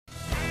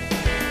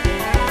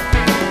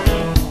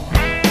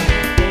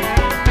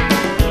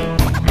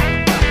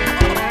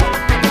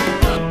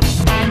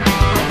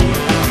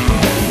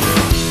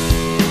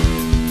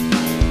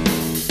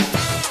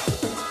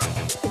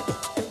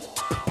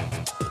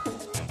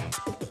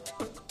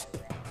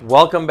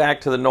Welcome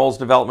back to the Knowles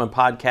Development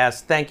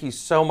Podcast. Thank you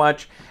so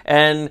much.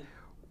 And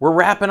we're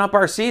wrapping up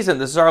our season.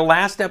 This is our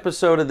last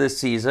episode of this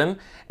season.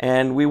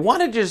 And we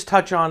want to just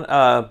touch on,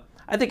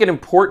 I think, an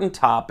important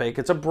topic.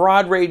 It's a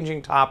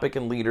broad-ranging topic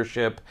in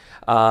leadership,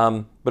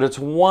 but it's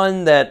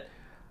one that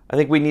I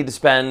think we need to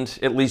spend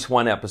at least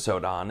one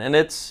episode on. And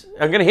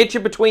I'm going to hit you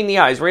between the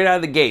eyes right out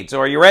of the gate. So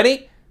are you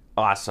ready?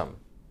 Awesome.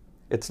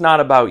 It's not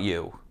about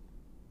you.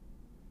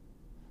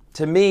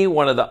 To me,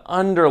 one of the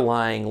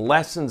underlying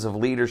lessons of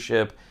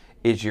leadership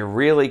is you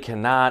really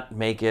cannot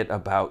make it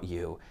about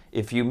you.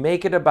 If you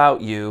make it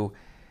about you,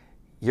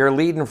 you're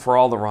leading for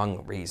all the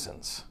wrong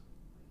reasons.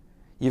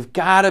 You've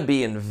got to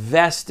be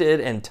invested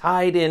and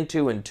tied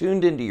into and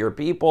tuned into your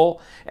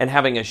people and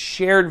having a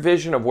shared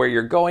vision of where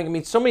you're going. I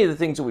mean, so many of the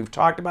things that we've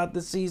talked about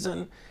this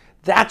season,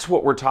 that's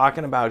what we're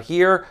talking about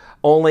here.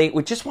 Only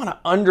we just want to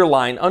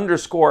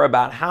underscore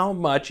about how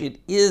much it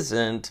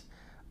isn't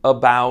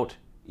about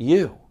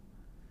you.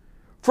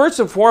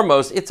 First and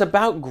foremost, it's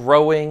about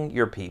growing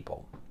your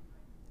people.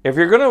 If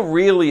you're going to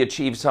really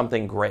achieve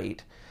something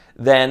great,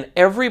 then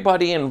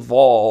everybody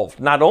involved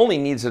not only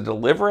needs to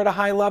deliver at a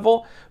high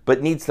level,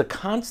 but needs to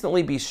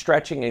constantly be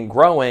stretching and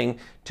growing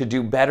to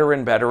do better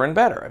and better and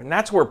better. And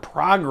that's where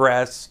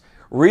progress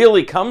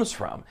really comes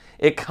from.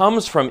 It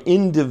comes from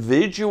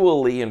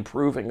individually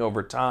improving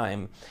over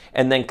time,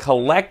 and then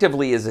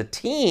collectively as a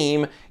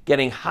team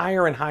getting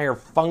higher and higher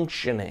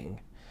functioning.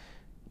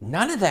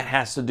 None of that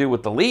has to do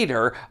with the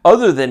leader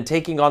other than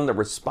taking on the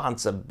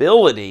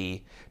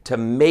responsibility to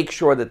make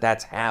sure that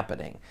that's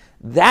happening.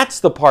 That's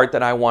the part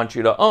that I want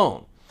you to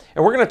own.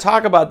 And we're going to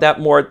talk about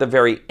that more at the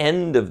very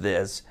end of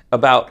this,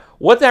 about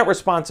what that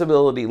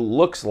responsibility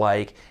looks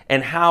like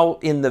and how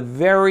in the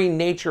very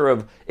nature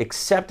of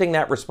accepting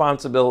that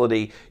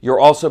responsibility, you're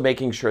also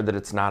making sure that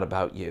it's not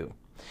about you.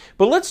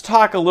 But let's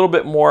talk a little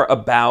bit more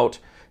about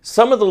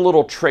some of the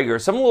little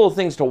triggers, some of the little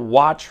things to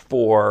watch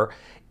for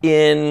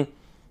in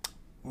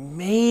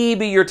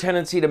maybe your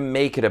tendency to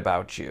make it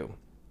about you.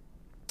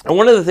 And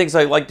one of the things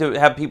I like to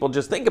have people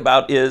just think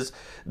about is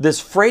this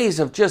phrase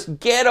of just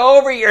get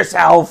over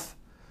yourself,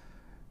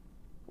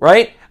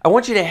 right? I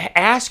want you to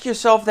ask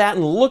yourself that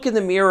and look in the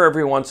mirror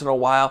every once in a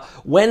while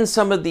when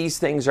some of these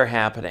things are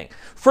happening.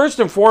 First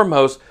and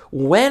foremost,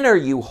 when are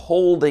you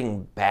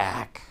holding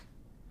back?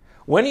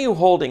 When are you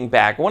holding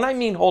back? When I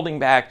mean holding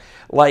back,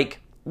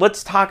 like,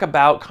 let's talk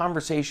about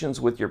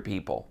conversations with your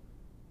people,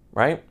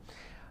 right?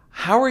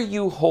 How are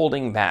you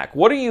holding back?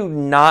 What are you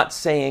not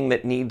saying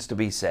that needs to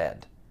be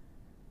said?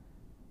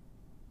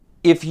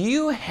 If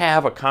you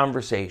have a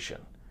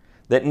conversation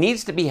that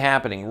needs to be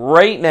happening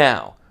right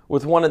now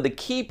with one of the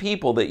key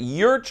people that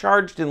you're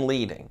charged in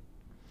leading,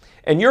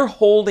 and you're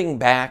holding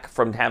back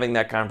from having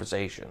that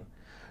conversation,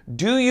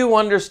 do you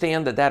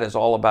understand that that is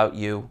all about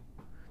you?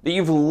 That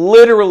you've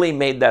literally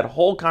made that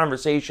whole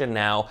conversation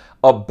now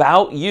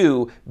about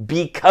you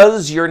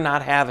because you're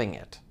not having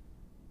it?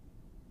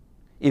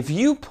 If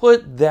you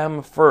put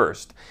them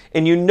first,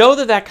 and you know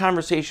that that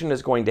conversation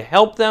is going to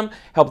help them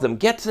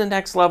get to the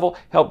next level,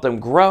 help them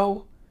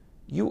grow,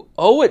 you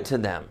owe it to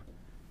them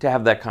to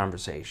have that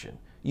conversation.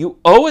 You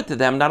owe it to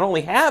them not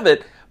only have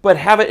it, but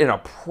have it in a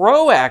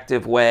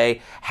proactive way,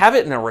 have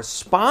it in a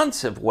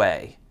responsive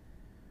way.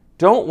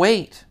 Don't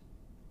wait.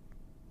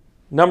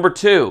 Number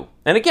two,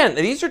 and again,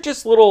 these are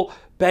just little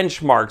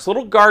benchmarks,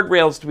 little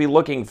guardrails to be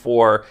looking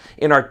for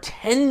in our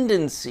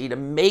tendency to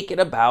make it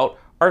about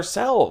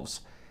ourselves.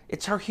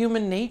 It's our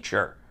human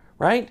nature,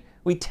 right?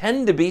 We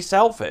tend to be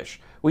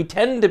selfish. We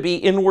tend to be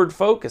inward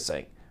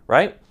focusing,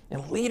 right?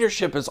 And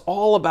leadership is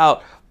all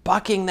about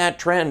bucking that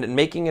trend and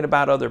making it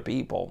about other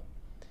people.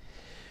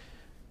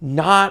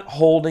 Not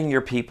holding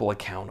your people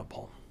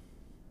accountable.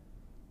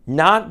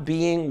 Not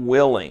being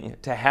willing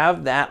to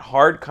have that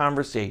hard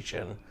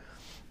conversation,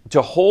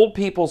 to hold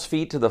people's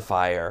feet to the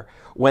fire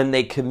when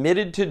they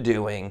committed to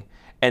doing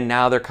and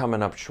now they're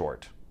coming up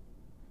short.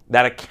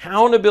 That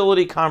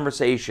accountability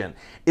conversation,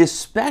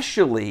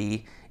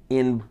 especially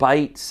in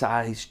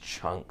bite-sized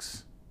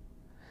chunks.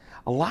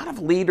 A lot of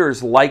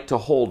leaders like to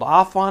hold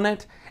off on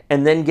it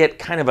and then get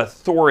kind of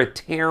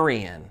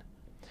authoritarian.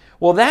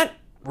 Well, that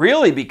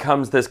really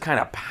becomes this kind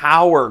of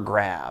power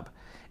grab.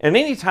 And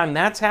anytime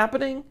that's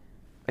happening,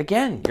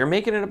 again, you're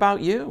making it about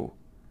you.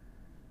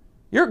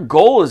 Your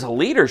goal as a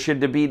leader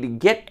should be to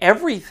get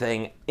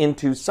everything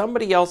into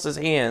somebody else's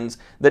hands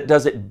that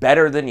does it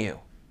better than you.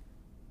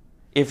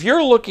 If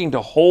you're looking to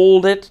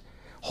hold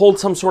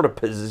some sort of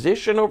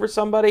position over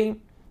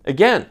somebody,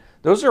 again,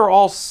 those are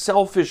all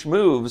selfish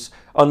moves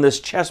on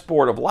this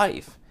chessboard of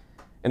life.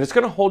 And it's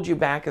going to hold you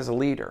back as a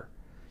leader.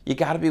 You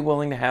got to be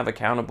willing to have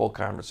accountable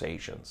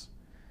conversations.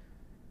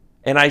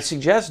 And I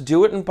suggest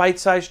do it in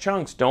bite-sized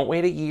chunks. Don't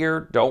wait a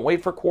year. Don't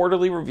wait for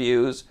quarterly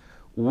reviews.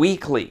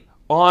 Weekly,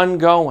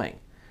 ongoing,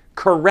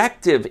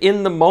 corrective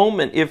in the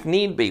moment if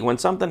need be. When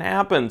something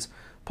happens,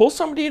 pull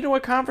somebody into a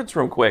conference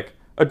room quick.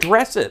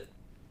 Address it.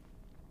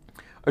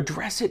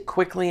 Address it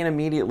quickly and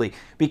immediately,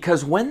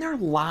 because when they're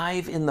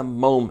live in the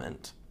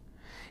moment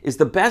is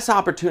the best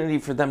opportunity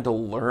for them to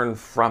learn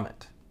from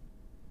it.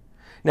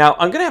 Now,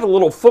 I'm going to have a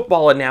little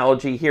football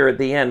analogy here at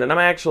the end, and I'm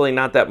actually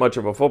not that much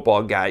of a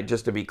football guy,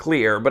 just to be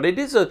clear, but it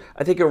is,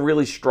 I think, a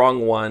really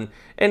strong one,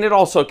 and it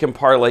also can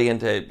parlay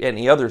into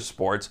any other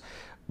sports.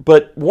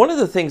 But one of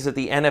the things that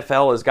the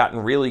NFL has gotten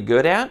really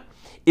good at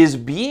is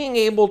being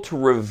able to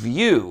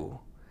review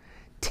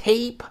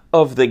tape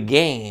of the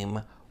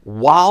game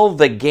while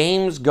the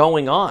game's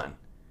going on.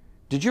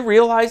 Did you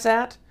realize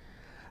that?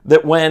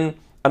 That when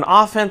an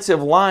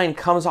offensive line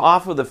comes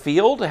off of the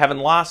field, having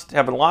lost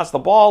the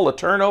ball, a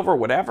turnover,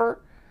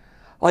 whatever,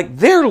 like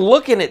they're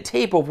looking at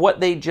tape of what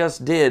they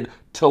just did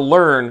to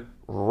learn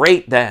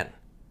right then.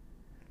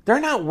 They're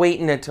not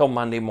waiting until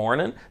Monday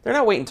morning. They're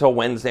not waiting until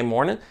Wednesday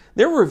morning.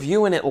 They're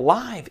reviewing it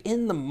live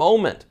in the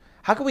moment.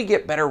 How can we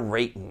get better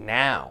right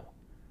now?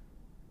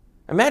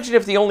 Imagine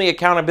if the only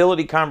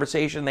accountability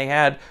conversation they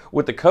had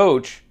with the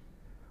coach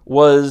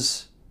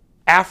was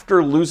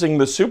after losing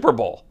the Super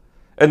Bowl,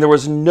 and there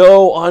was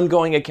no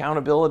ongoing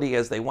accountability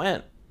as they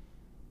went.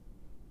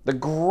 The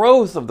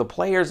growth of the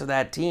players of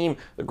that team,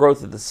 the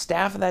growth of the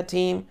staff of that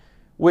team,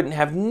 wouldn't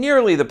have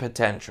nearly the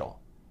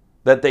potential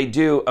that they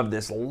do of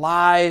this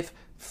live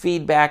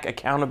feedback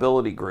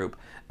accountability group.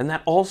 And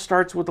that all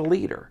starts with a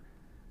leader.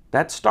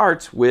 That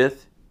starts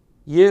with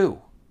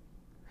you.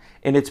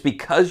 And it's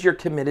because you're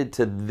committed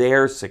to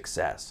their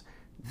success.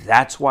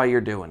 That's why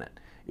you're doing it.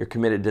 You're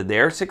committed to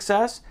their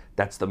success.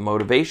 That's the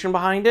motivation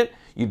behind it.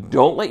 You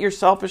don't let your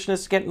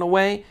selfishness get in the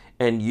way,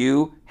 and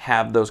you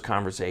have those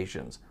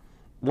conversations.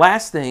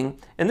 Last thing,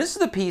 and this is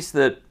the piece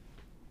that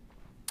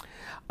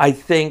I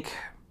think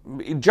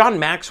John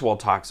Maxwell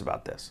talks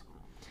about this.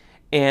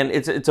 And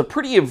it's a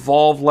pretty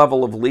evolved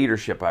level of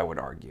leadership, I would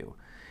argue.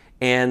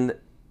 And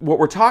what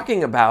we're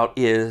talking about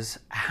is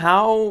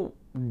how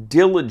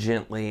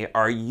diligently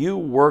are you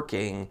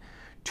working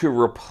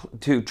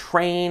to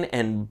train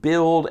and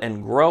build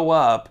and grow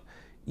up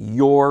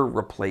your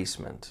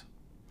replacement.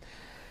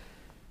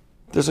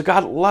 There's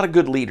a lot of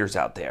good leaders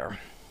out there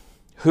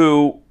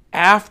who,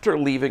 after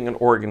leaving an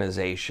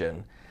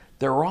organization,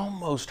 they're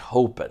almost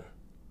hoping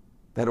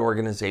that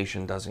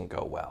organization doesn't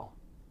go well.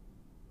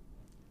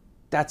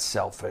 That's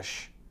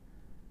selfish.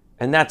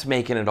 And that's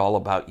making it all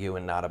about you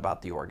and not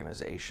about the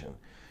organization.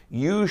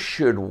 You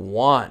should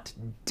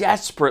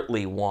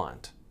desperately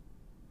want,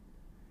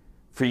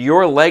 for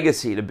your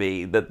legacy to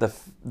be that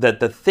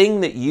the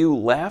thing that you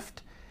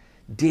left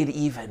did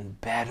even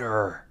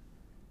better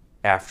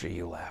after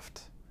you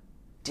left.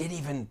 Did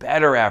even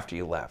better after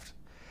you left.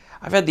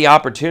 I've had the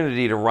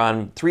opportunity to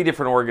run 3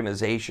 different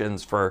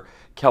organizations for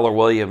Keller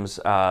Williams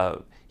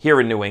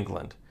here in New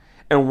England.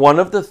 And one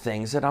of the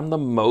things that I'm the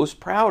most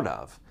proud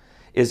of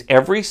is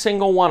every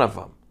single one of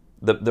them,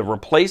 the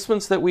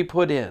replacements that we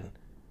put in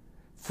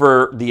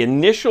for the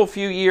initial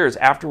few years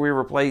after we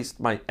replaced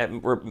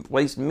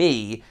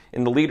me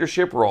in the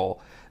leadership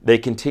role, they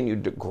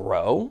continued to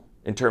grow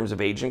in terms of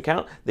agent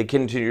count, they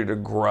continue to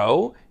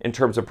grow in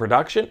terms of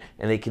production,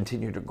 and they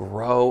continue to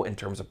grow in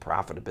terms of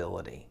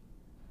profitability.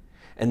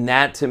 And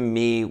that to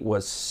me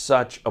was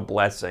such a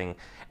blessing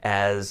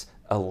as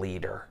a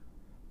leader,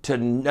 to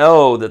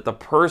know that the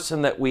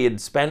person that we had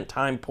spent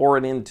time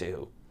pouring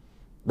into,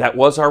 that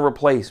was our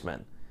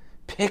replacement,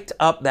 picked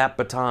up that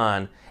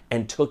baton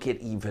and took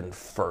it even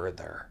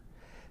further.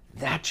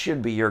 That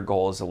should be your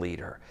goal as a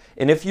leader.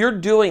 And if you're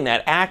doing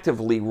that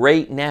actively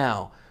right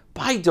now,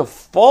 by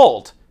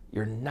default,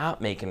 you're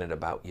not making it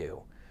about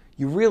you.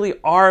 You really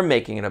are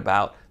making it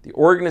about the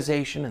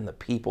organization and the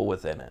people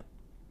within it.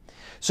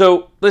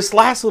 So this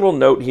last little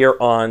note here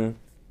on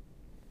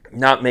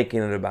not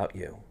making it about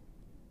you.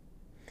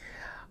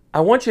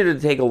 I want you to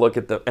take a look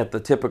at the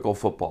typical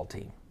football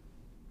team.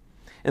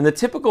 In the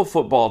typical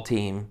football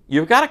team,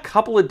 you've got a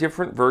couple of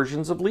different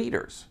versions of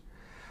leaders.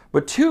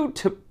 But 2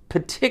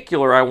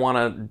 particular I want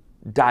to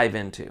dive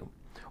into.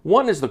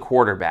 One is the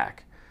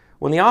quarterback.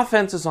 When the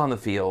offense is on the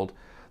field,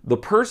 the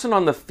person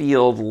on the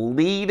field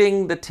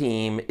leading the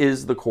team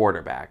is the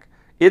quarterback.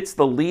 It's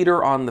the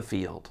leader on the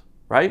field,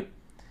 right?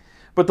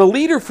 But the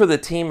leader for the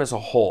team as a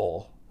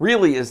whole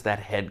really is that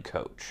head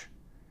coach.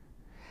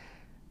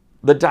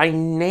 The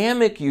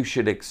dynamic you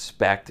should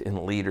expect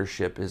in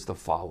leadership is the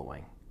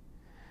following.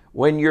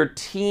 When your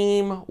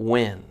team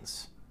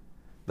wins,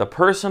 the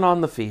person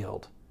on the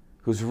field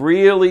who's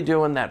really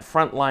doing that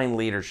frontline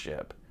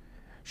leadership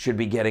should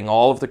be getting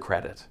all of the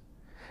credit.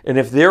 And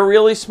if they're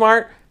really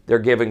smart, they're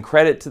giving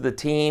credit to the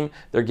team,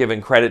 they're giving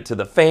credit to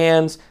the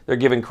fans, they're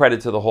giving credit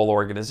to the whole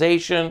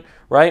organization,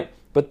 right?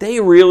 But they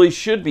really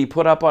should be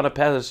put up on a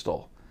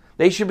pedestal.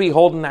 They should be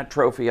holding that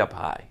trophy up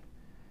high.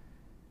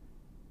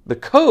 The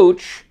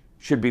coach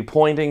should be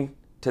pointing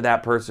to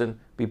that person,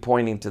 be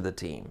pointing to the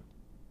team.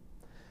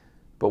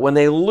 But when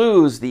they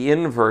lose, the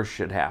inverse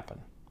should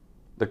happen.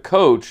 The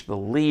coach, the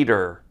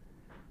leader,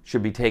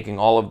 should be taking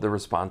all of the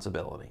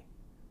responsibility.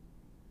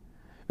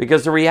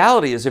 Because the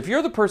reality is, if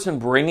you're the person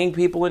bringing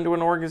people into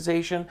an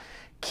organization,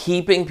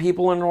 keeping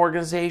people in an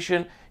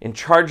organization, in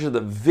charge of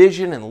the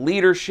vision and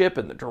leadership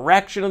and the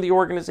direction of the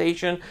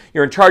organization,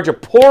 you're in charge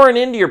of pouring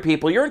into your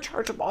people, you're in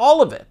charge of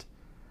all of it.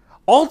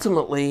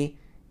 Ultimately,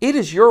 it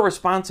is your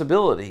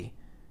responsibility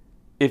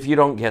if you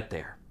don't get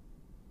there.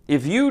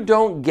 If you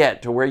don't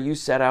get to where you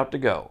set out to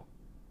go,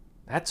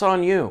 that's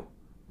on you.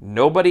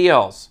 Nobody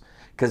else.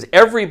 Because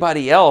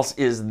everybody else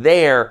is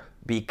there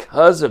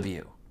because of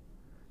you.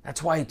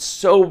 That's why it's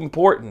so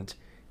important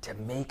to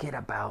make it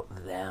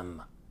about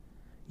them.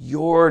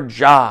 Your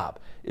job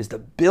is to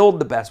build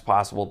the best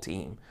possible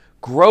team,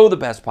 grow the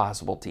best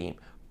possible team,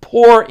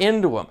 pour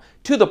into them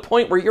to the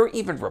point where you're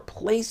even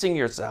replacing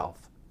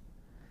yourself.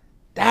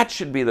 That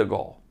should be the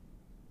goal.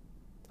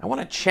 I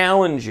want to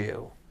challenge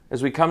you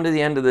as we come to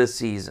the end of this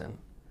season.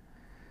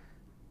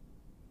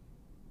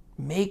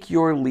 Make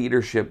your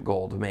leadership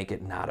goal to make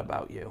it not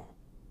about you.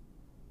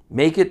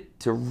 Make it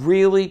to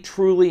really,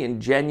 truly,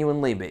 and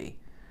genuinely be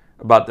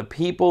about the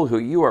people who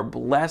you are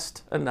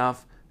blessed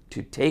enough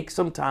to take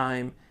some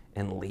time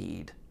and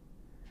lead.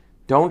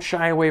 Don't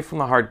shy away from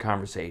the hard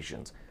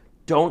conversations.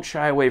 Don't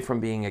shy away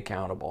from being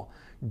accountable.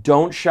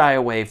 Don't shy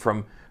away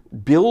from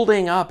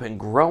building up and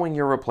growing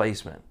your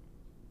replacement.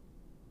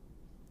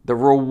 The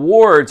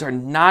rewards are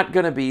not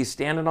going to be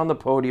standing on the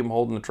podium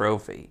holding the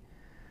trophy.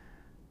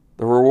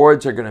 The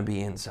rewards are going to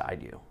be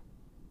inside you.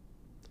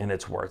 And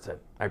it's worth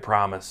it. I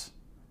promise.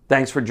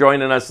 Thanks for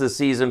joining us this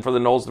season for the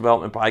Knowles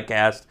Development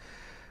Podcast.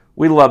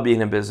 We love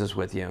being in business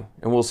with you,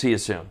 and we'll see you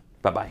soon.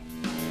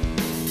 Bye-bye.